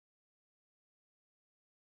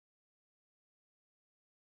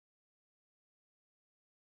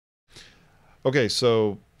Okay,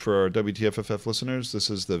 so for our WTFFF listeners,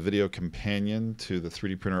 this is the video companion to the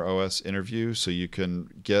 3D Printer OS interview, so you can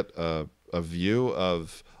get a view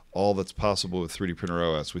of all that's possible with 3D Printer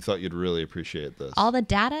OS. We thought you'd really appreciate this. All the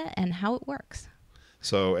data and how it works.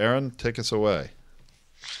 So, Aaron, take us away.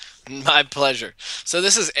 My pleasure. So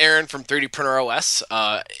this is Aaron from 3D Printer OS.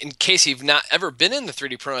 In case you've not ever been in the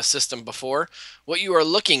 3D Printer OS system before, what you are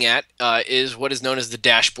looking at is what is known as the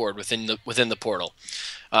dashboard within the portal.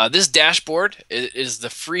 This dashboard is the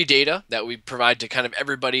free data that we provide to kind of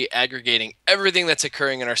everybody, aggregating everything that's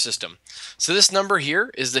occurring in our system. So this number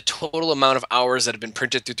here is the total amount of hours that have been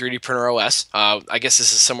printed through 3D Printer OS. I guess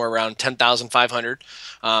this is somewhere around 10,500.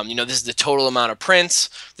 This is the total amount of prints.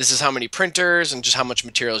 This is how many printers and just how much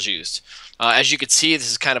material is used. As you can see, this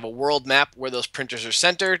is kind of a world map where those printers are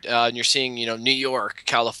centered. And you're seeing, New York,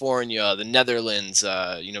 California, the Netherlands,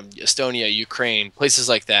 Estonia, Ukraine, places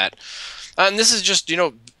like that. And this is just,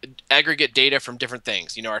 aggregate data from different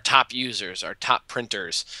things, our top users, our top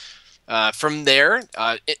printers. From there,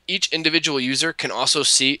 each individual user can also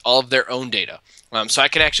see all of their own data. So I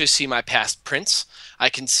can actually see my past prints. I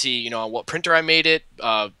can see, on what printer I made it.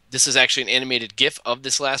 This is actually an animated GIF of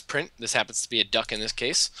this last print. This happens to be a duck in this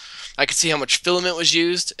case. I can see how much filament was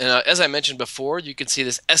used. And as I mentioned before, you can see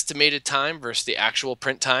this estimated time versus the actual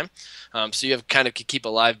print time. So you have kind of keep a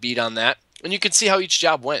live beat on that. And you can see how each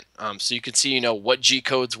job went. So you can see, what G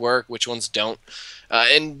codes work, which ones don't.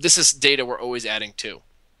 And this is data we're always adding to.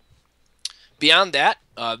 Beyond that,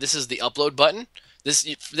 this is the upload button.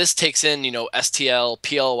 This takes in, STL,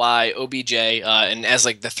 PLY, OBJ, and as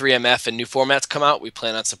like the 3MF and new formats come out, we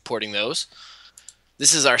plan on supporting those.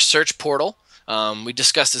 This is our search portal. We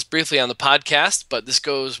discussed this briefly on the podcast, but this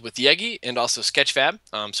goes with Yegi and also Sketchfab,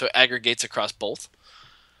 so it aggregates across both.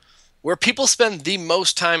 Where people spend the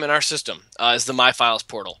most time in our system is the My Files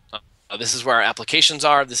portal. This is where our applications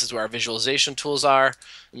are. This is where our visualization tools are.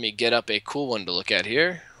 Let me get up a cool one to look at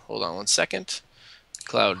here. Hold on one second.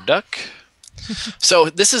 Cloud Duck. So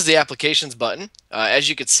this is the applications button. As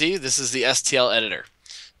you can see, this is the STL editor.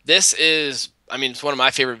 This is, it's one of my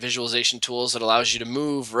favorite visualization tools that allows you to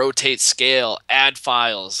move, rotate, scale, add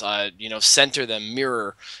files, center them,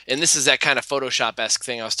 mirror. And this is that kind of Photoshop-esque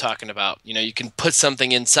thing I was talking about. You can put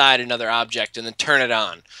something inside another object and then turn it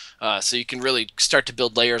on. So you can really start to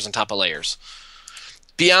build layers on top of layers.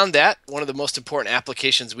 Beyond that, one of the most important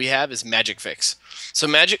applications we have is Magic Fix. So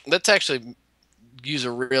let's actually use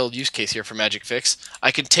a real use case here for Magic Fix.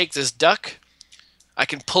 I can take this duck, I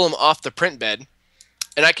can pull him off the print bed,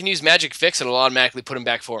 and I can use Magic Fix and it'll automatically put him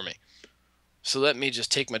back for me. So let me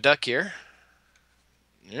just take my duck here.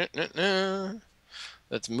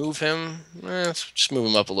 Let's move him. Let's just move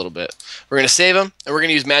him up a little bit. We're going to save him, and we're going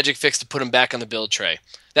to use Magic Fix to put him back on the build tray.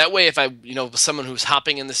 That way, if I, someone who's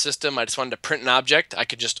hopping in the system, I just wanted to print an object, I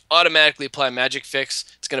could just automatically apply Magic Fix.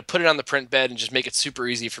 It's going to put it on the print bed and just make it super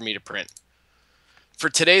easy for me to print. For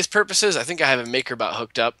today's purposes, I think I have a MakerBot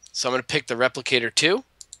hooked up. So I'm going to pick the Replicator 2. I'm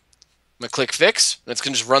going to click Fix, and it's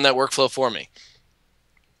going to just run that workflow for me.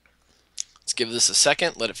 Let's give this a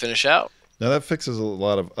second, let it finish out. Now that fixes a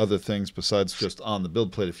lot of other things besides just on the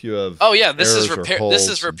build plate. If you have this is this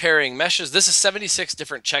is repairing meshes. This is 76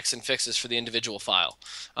 different checks and fixes for the individual file.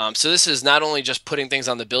 So this is not only just putting things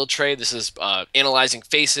on the build tray. This is analyzing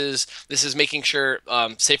faces. This is making sure,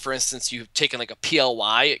 say for instance, you've taken like a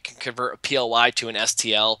PLY. It can convert a PLY to an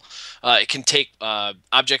STL. It can take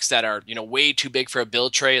objects that are way too big for a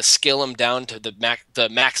build tray, scale them down to the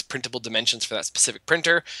max printable dimensions for that specific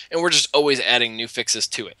printer, and we're just always adding new fixes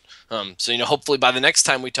to it. So hopefully by the next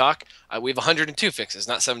time we talk, we have 102 fixes,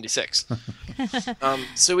 not 76.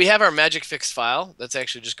 So we have our Magic Fix file. Let's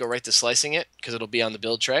actually just go right to slicing it because it'll be on the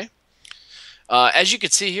build tray. As you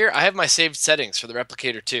can see here, I have my saved settings for the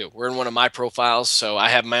Replicator 2. We're in one of my profiles, so I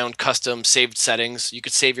have my own custom saved settings. You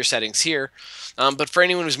could save your settings here. But for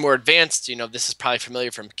anyone who's more advanced, this is probably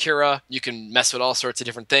familiar from Cura. You can mess with all sorts of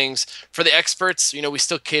different things. For the experts, we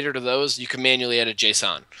still cater to those. You can manually edit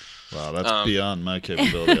JSON. Wow, that's beyond my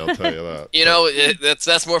capability, I'll tell you that.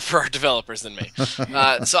 That's more for our developers than me.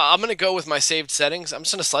 So I'm going to go with my saved settings. I'm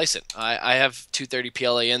just going to slice it. I have 230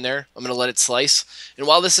 PLA in there. I'm going to let it slice. And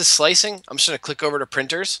while this is slicing, I'm just going to click over to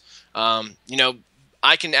printers.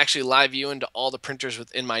 I can actually live view into all the printers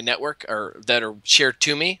within my network or that are shared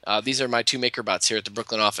to me. These are my two MakerBots here at the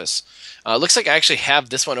Brooklyn office. Looks like I actually have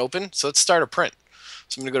this one open, so let's start a print.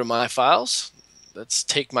 So I'm going to go to My Files. Let's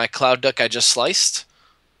take my Cloud Duck I just sliced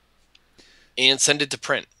and send it to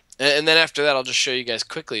print. And then after that, I'll just show you guys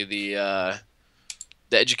quickly the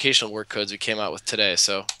educational work codes we came out with today.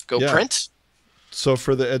 So go print. So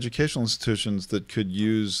for the educational institutions that could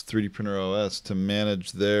use 3D Printer OS to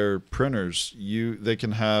manage their printers, they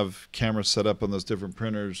can have cameras set up on those different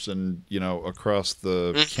printers and, across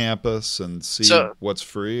the campus and see what's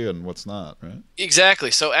free and what's not, right?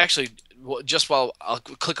 Exactly. So actually, just while I'll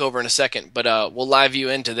click over in a second, but we'll live view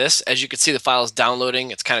into this. As you can see, the file is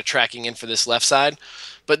downloading. It's kind of tracking in for this left side.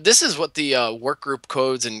 But this is what the workgroup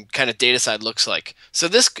codes and kind of data side looks like. So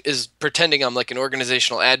this is pretending I'm like an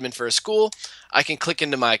organizational admin for a school. I can click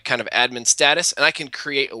into my kind of admin status and I can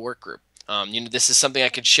create a workgroup. This is something I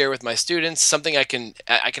can share with my students, something I can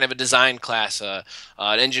have a design class, an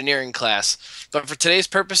engineering class. But for today's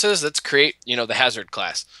purposes, let's create, the Hazzard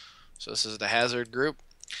class. So this is the Hazzard group.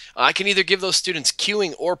 I can either give those students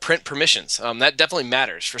queuing or print permissions. That definitely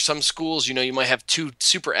matters. For some schools, you might have 2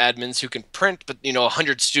 super admins who can print, but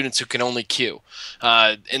 100 students who can only queue.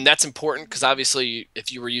 And that's important because obviously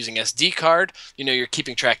if you were using SD card, you're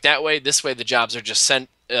keeping track that way. This way the jobs are just sent.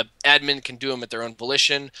 Admin can do them at their own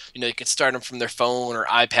volition. They can start them from their phone or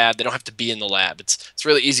iPad. They don't have to be in the lab. It's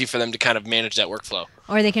really easy for them to kind of manage that workflow.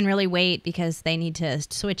 Or they can really wait because they need to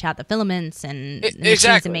switch out the filaments and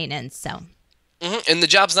machines and maintenance. So. And the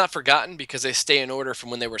job's not forgotten because they stay in order from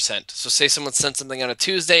when they were sent. So say someone sent something on a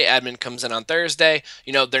Tuesday, admin comes in on Thursday,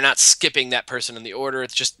 they're not skipping that person in the order.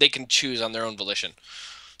 It's just they can choose on their own volition.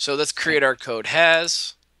 So let's create our code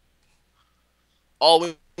has. All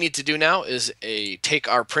we need to do now is take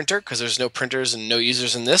our printer, because there's no printers and no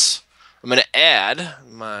users in this. I'm going to add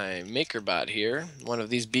my MakerBot here, one of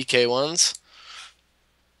these BK ones,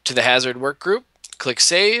 to the Hazzard work group. Click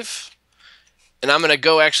Save. And I'm going to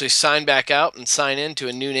go actually sign back out and sign in to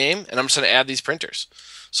a new name, and I'm just going to add these printers.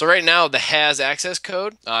 So right now, the has access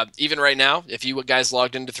code, even right now, if you guys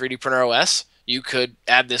logged into 3D Printer OS, you could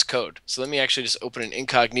add this code. So let me actually just open an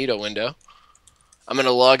incognito window. I'm going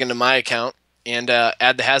to log into my account and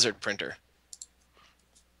add the Hazzard printer.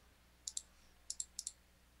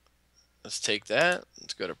 Let's take that.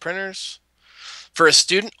 Let's go to printers. For a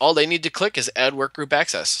student, all they need to click is add workgroup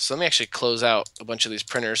access. So let me actually close out a bunch of these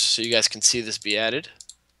printers so you guys can see this be added.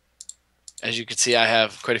 As you can see, I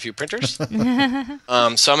have quite a few printers. So I'm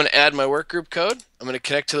going to add my workgroup code. I'm going to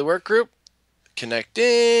connect to the workgroup. Connecting.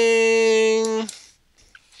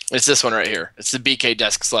 It's this one right here. It's the BK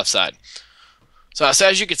desk's left side. So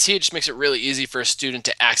as you can see, it just makes it really easy for a student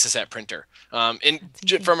to access that printer.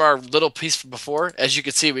 From our little piece before, as you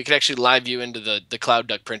can see, we could actually live view into the Cloud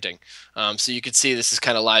Duck printing. So you can see this is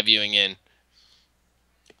kind of live viewing in.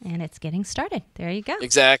 And it's getting started. There you go.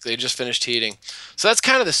 Exactly. It just finished heating. So that's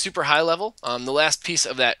kind of the super high level. The last piece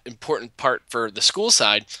of that important part for the school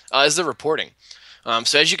side is the reporting.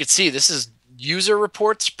 So as you can see, this is user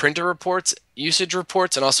reports, printer reports, usage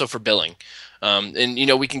reports, and also for billing.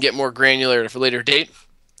 We can get more granular at a later date.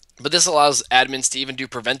 But this allows admins to even do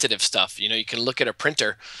preventative stuff. You can look at a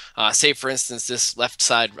printer, say for instance this left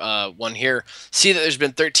side one here, see that there's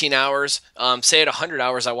been 13 hours, say at 100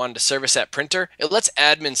 hours I wanted to service that printer. It lets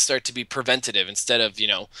admins start to be preventative instead of,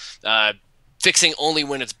 fixing only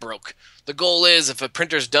when it's broke. The goal is if a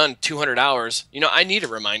printer's done 200 hours, I need a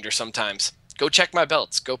reminder sometimes. Go check my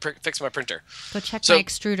belts. Go fix my printer. Go check my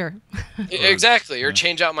extruder. Exactly. Or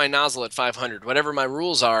change out my nozzle at 500. Whatever my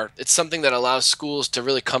rules are, it's something that allows schools to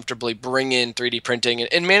really comfortably bring in 3D printing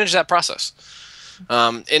and manage that process.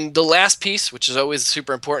 And the last piece, which is always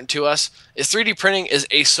super important to us, is 3D printing is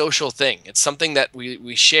a social thing. It's something that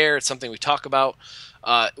we share. It's something we talk about.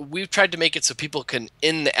 We've tried to make it so people can,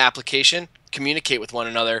 in the application, communicate with one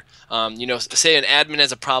another. Say an admin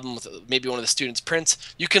has a problem with maybe one of the students'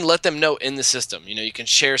 prints, you can let them know in the system. You can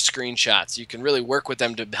share screenshots. You can really work with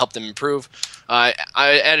them to help them improve. I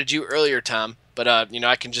added you earlier, Tom, but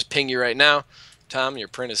I can just ping you right now. Tom, your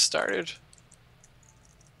print is started.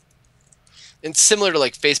 And similar to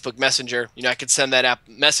like Facebook Messenger, I could send that app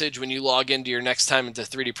message when you log into your next time into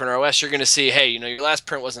 3D Printer OS. You're going to see, hey, your last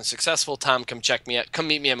print wasn't successful. Tom, come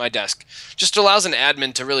meet me at my desk. Just allows an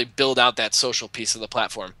admin to really build out that social piece of the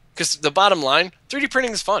platform. Because the bottom line, 3D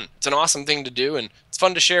printing is fun. It's an awesome thing to do, and it's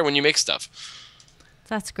fun to share when you make stuff.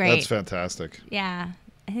 That's great. That's fantastic. Yeah.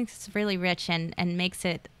 I think it's really rich and makes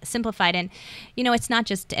it simplified. And, it's not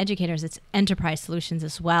just educators, it's enterprise solutions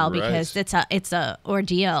as well, because it's a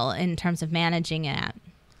ordeal in terms of managing it.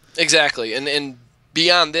 Exactly. And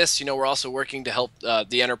beyond this, we're also working to help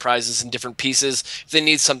the enterprises in different pieces. If they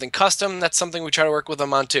need something custom, that's something we try to work with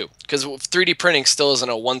them on too. Because 3D printing still isn't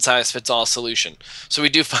a one-size-fits-all solution. So we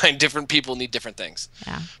do find different people need different things.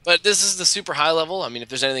 Yeah. But this is the super high level. I mean, if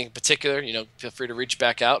there's anything in particular, feel free to reach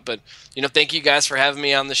back out. But, thank you guys for having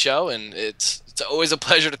me on the show. And it's always a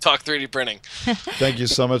pleasure to talk 3D printing. Thank you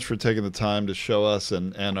so much for taking the time to show us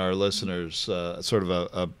and our listeners sort of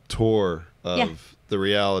a tour of the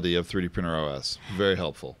reality of 3D Printer OS. Very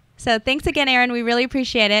helpful. So thanks again, Aaron. We really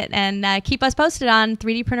appreciate it. And keep us posted on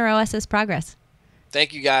 3D Printer OS's progress.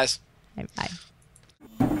 Thank you, guys. Bye.